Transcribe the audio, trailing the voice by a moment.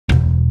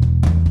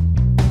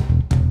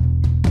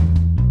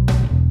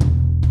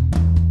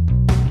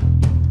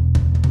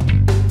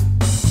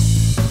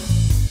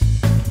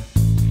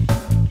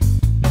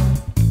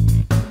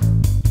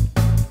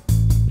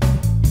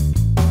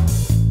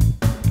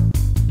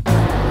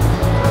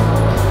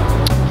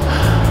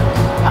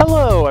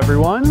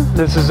everyone,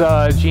 this is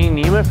Gene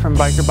Nemeth from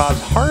Biker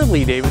Bob's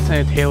Harley-Davidson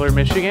in Taylor,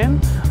 Michigan.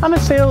 I'm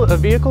a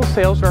vehicle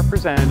sales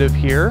representative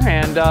here,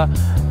 and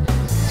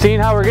seeing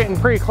how we're getting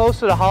pretty close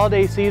to the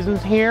holiday season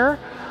here,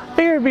 I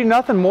figured it'd be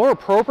nothing more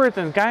appropriate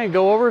than kind of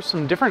go over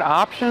some different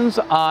options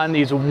on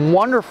these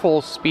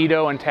wonderful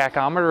Speedo and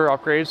tachometer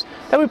upgrades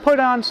that we put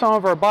on some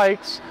of our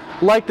bikes,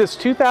 like this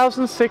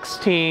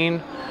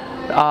 2016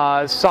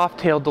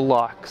 Softail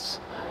Deluxe.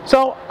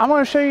 So I'm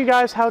going to show you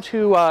guys how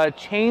to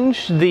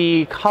change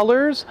the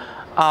colors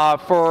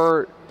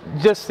for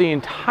just the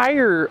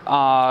entire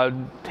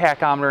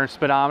tachometer and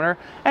speedometer,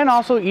 and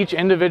also each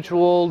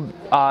individual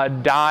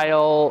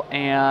dial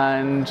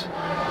and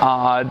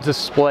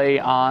display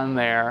on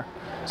there.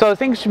 So I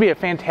think it should be a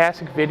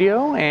fantastic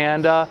video,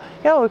 and yeah,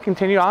 we'll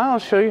continue on. I'll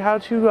show you how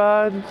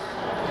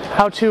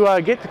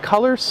to get the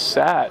colors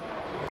set.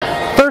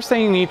 First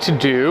thing you need to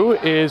do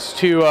is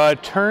to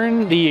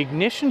turn the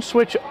ignition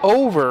switch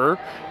over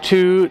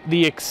to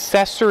the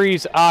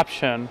accessories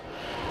option,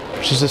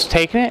 which is just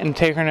taking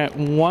it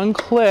one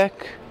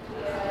click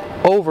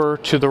over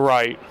to the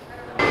right.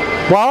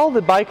 While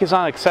the bike is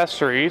on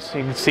accessories,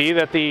 you can see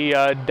that the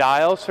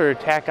dials for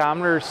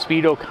tachometer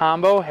speedo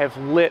combo have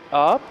lit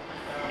up,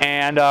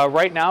 and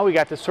right now we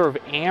got this sort of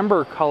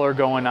amber color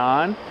going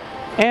on.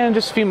 And in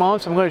just a few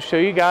moments I'm going to show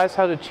you guys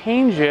how to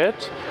change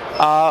it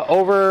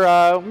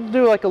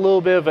do like a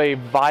little bit of a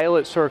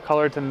violet sort of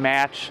color to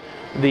match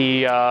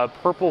the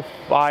purple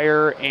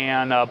fire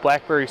and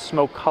blackberry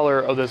smoke color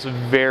of this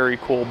very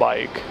cool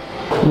bike.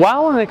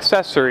 While in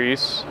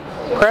accessories,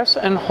 press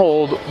and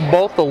hold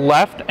both the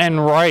left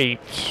and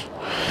right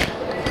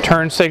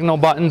turn signal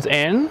buttons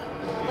in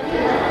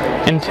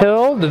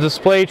until the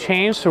display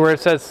changes to where it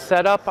says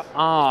set up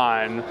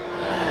on.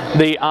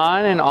 The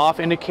on and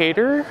off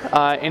indicator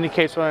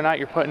indicates whether or not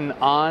you're putting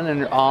on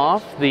and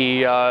off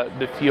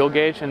the fuel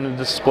gauge and the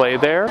display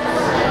there.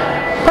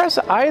 Press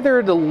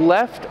either the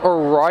left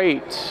or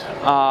right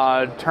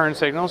turn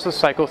signals to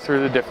cycle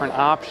through the different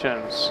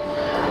options.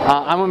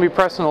 I'm going to be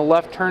pressing the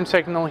left turn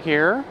signal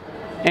here,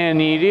 and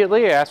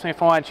immediately it asks me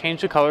if I want to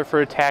change the color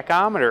for a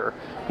tachometer.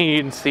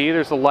 You can see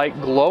there's a light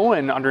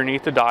glowing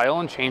underneath the dial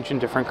and changing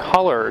different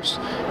colors.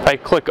 If I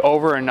click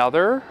over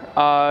another,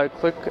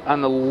 click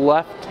on the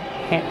left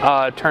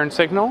turn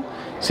signal,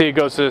 see it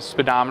goes to the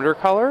speedometer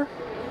color.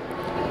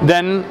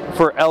 Then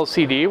for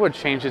LCD, which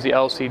changes the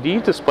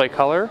LCD display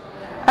color,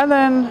 and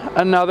then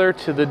another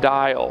to the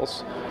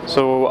dials,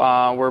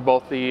 so where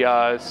both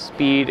the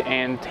speed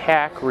and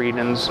tach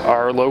readings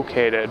are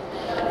located.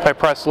 If I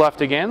press left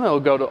again, it'll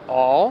go to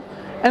all,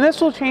 and this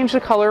will change the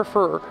color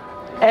for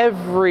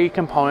every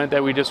component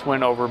that we just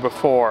went over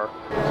before.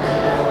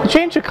 To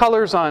change the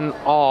colors on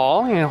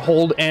all, you can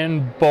hold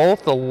in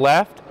both the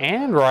left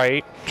and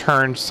right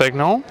turn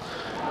signal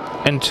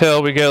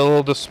until we get a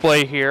little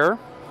display here.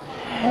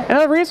 And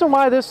the reason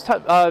why this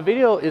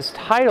video is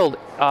titled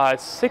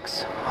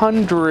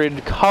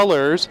 600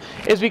 colors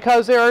is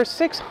because there are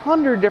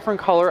 600 different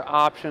color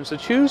options to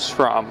choose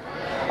from.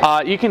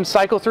 You can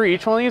cycle through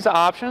each one of these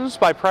options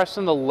by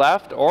pressing the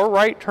left or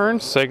right turn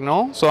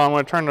signal. So I'm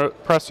going to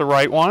press the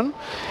right one,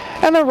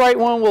 and the right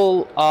one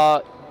will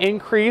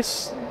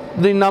increase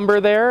the number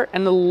there,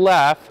 and the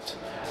left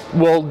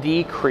will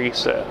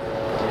decrease it.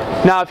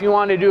 Now if you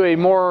want to do a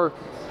more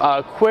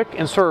quick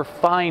and sort of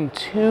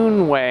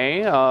fine-tuned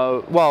way,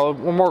 well,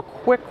 a more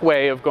quick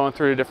way of going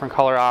through the different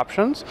color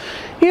options,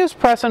 you just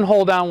press and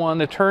hold down one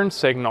of the turn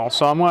signals.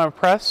 So I'm going to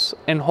press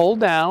and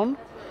hold down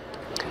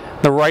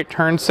the right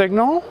turn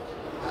signal,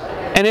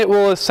 and it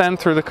will ascend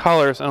through the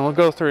colors, and it will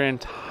go through an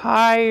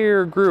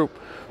entire group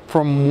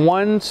from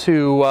 1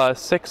 to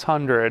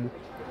 600. You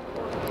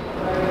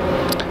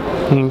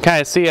can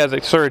kind of see as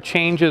it sort of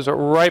changes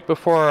right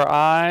before our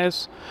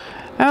eyes.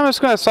 And I'm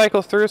just going to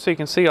cycle through so you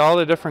can see all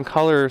the different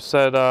colors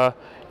that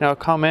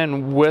come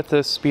in with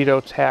this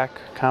Speedo tach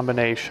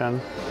combination.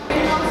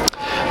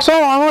 So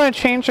I'm going to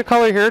change the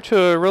color here to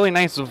a really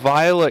nice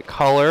violet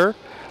color.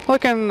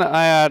 Looking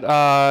at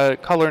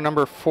color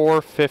number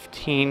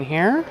 415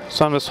 here.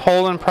 So I'm just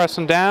holding,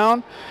 pressing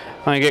down.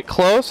 When I get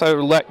close, I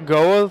let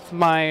go of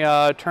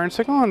my turn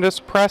signal and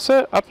just press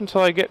it up until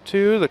I get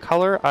to the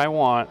color I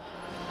want.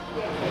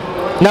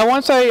 Now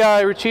once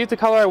I achieve the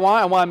color I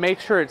want to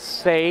make sure it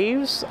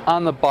saves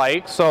on the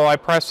bike, so I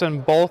press in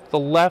both the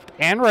left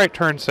and right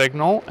turn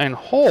signal and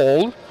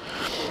hold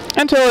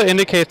until it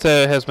indicates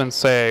that it has been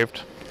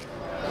saved.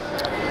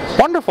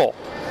 Wonderful!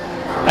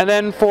 And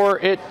then for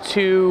it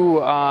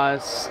to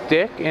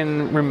stick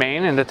and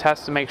remain, and to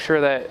test to make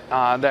sure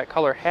that that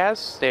color has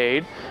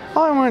stayed,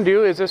 all I'm going to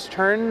do is just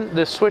turn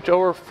the switch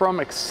over from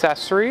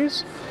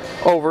accessories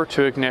over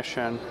to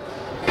ignition.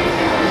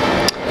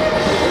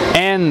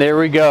 And there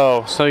we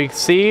go. So you can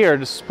see our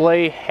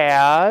display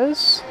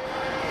has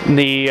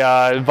the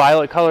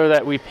violet color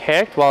that we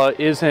picked while it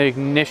is in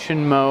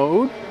ignition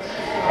mode.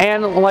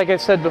 And like I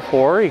said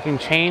before, you can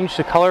change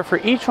the color for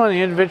each one of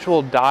the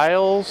individual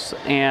dials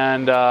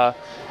and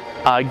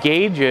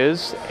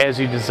gauges as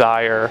you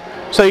desire.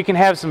 So you can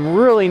have some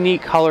really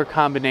neat color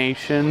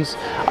combinations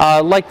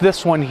like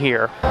this one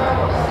here.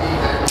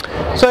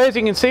 So as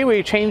you can see,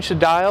 we changed the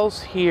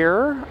dials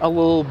here a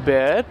little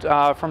bit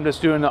from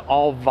just doing the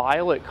all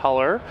violet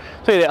color.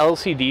 So the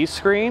LCD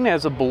screen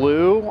has a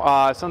blue,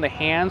 some of the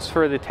hands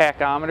for the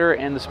tachometer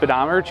and the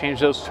speedometer,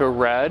 changed those to a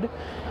red.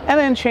 And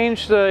then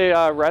changed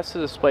the rest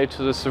of the display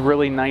to this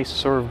really nice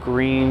sort of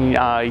green,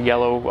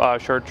 yellow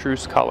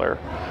chartreuse color.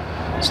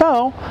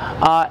 So,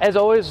 as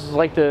always, I'd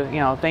like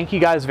to thank you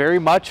guys very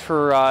much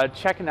for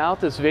checking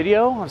out this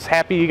video. I was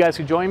happy you guys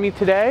could join me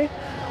today.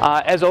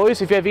 As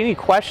always, if you have any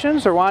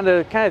questions or want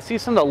to kind of see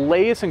some of the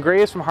latest and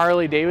greatest from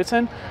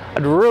Harley-Davidson,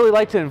 I'd really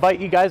like to invite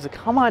you guys to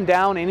come on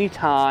down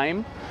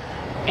anytime.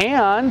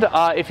 And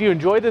if you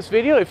enjoyed this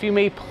video, if you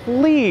may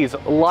please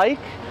like,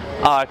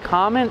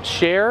 comment,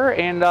 share,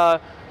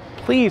 and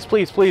please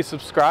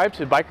subscribe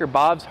to Biker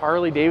Bob's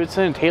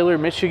Harley-Davidson Taylor,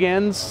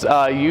 Michigan's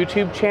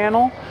YouTube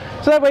channel.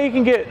 So that way you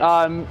can get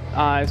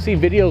see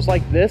videos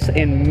like this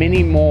and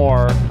many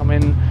more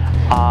coming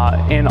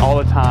in all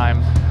the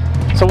time.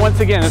 So once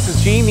again, this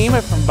is G.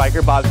 Nima from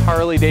Biker Bob's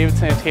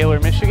Harley-Davidson in Taylor,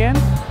 Michigan.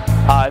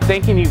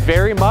 Thanking you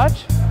very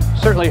much.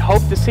 Certainly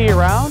hope to see you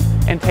around,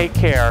 and take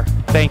care.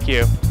 Thank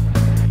you.